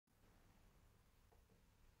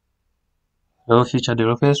Hello, future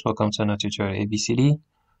developers. Welcome to another tutorial ABCD.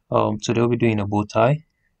 Today we'll be doing a bow tie.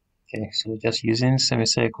 Okay, so just using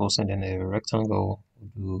semicircles and then a rectangle,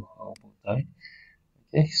 we'll do our bow tie.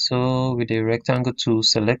 Okay, so with the rectangle tool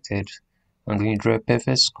selected, I'm going to draw a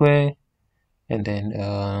perfect square and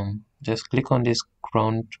then just click on this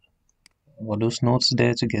ground or those nodes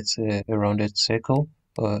there to get a rounded circle.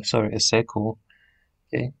 Sorry, a circle.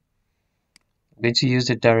 Okay, I'm going to use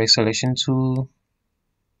the direct selection tool.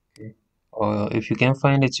 Okay, or if you can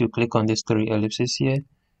find it, you click on these three ellipses here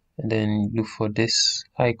and then look for this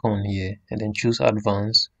icon here and then choose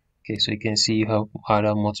advanced. Okay, so you can see you have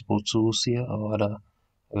other multiple tools here or other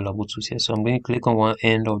available tools here. So I'm going to click on one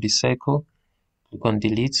end of the circle, click on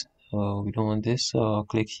delete. We don't want this.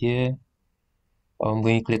 Click here. I'm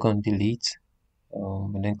going to click on delete,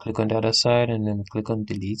 and then click on the other side and then click on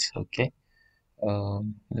delete. Okay.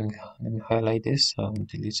 Let me highlight this.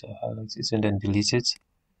 Delete, highlight this, and then delete it.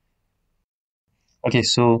 Okay,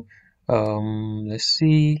 so let's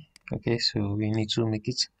see. Okay, so we need to make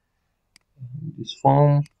it this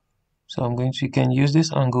form. So I'm going to, you can use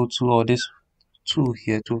this angle tool or this tool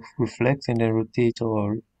here to reflect and then rotate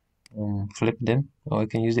or flip them, or you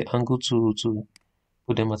can use the angle tool to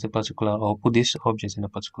put them at a particular or put this object in a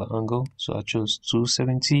particular angle. So I chose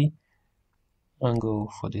 270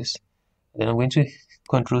 angle for this. Then I'm going to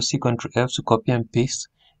Control C, Control F to copy and paste,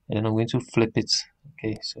 and then I'm going to flip it.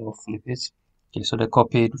 Okay, so flip it. Okay, so the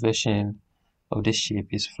copied version of this shape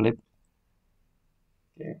is flipped.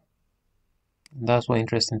 Okay. That's one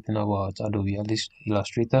interesting thing about Adobe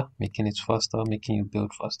Illustrator, making it faster, making you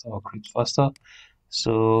build faster or create faster.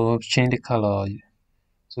 So change the color.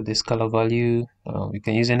 So this color value, you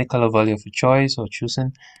can use any color value of your choice or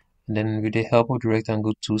choosing. And then with the help of the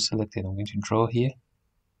rectangle tool selected, I'm going to draw here.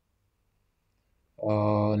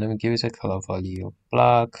 Let me give it a color value of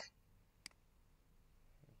black.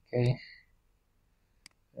 Okay.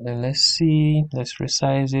 And then let's see, let's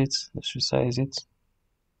resize it. Let's resize it.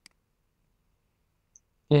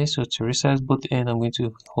 Okay, so to resize both ends, I'm going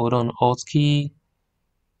to hold on Alt key.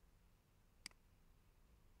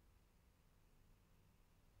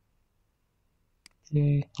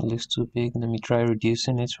 Okay, it looks too big. Let me try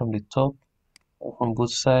reducing it from the top or from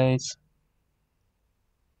both sides.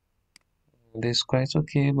 This quite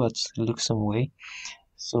okay, but it looks some way.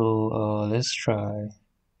 So let's try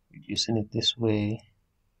reducing it this way.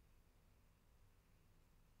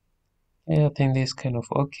 Yeah, I think this kind of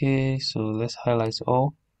okay. So let's highlight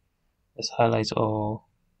all. Let's highlight all.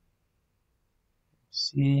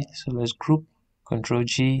 See, so let's group. Control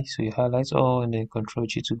G, so you highlight all, and then Control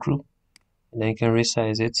G to group, and then you can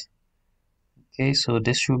resize it. Okay, so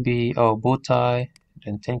this should be our bow tie.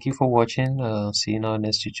 Then thank you for watching. See you in our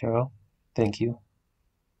next tutorial. Thank you.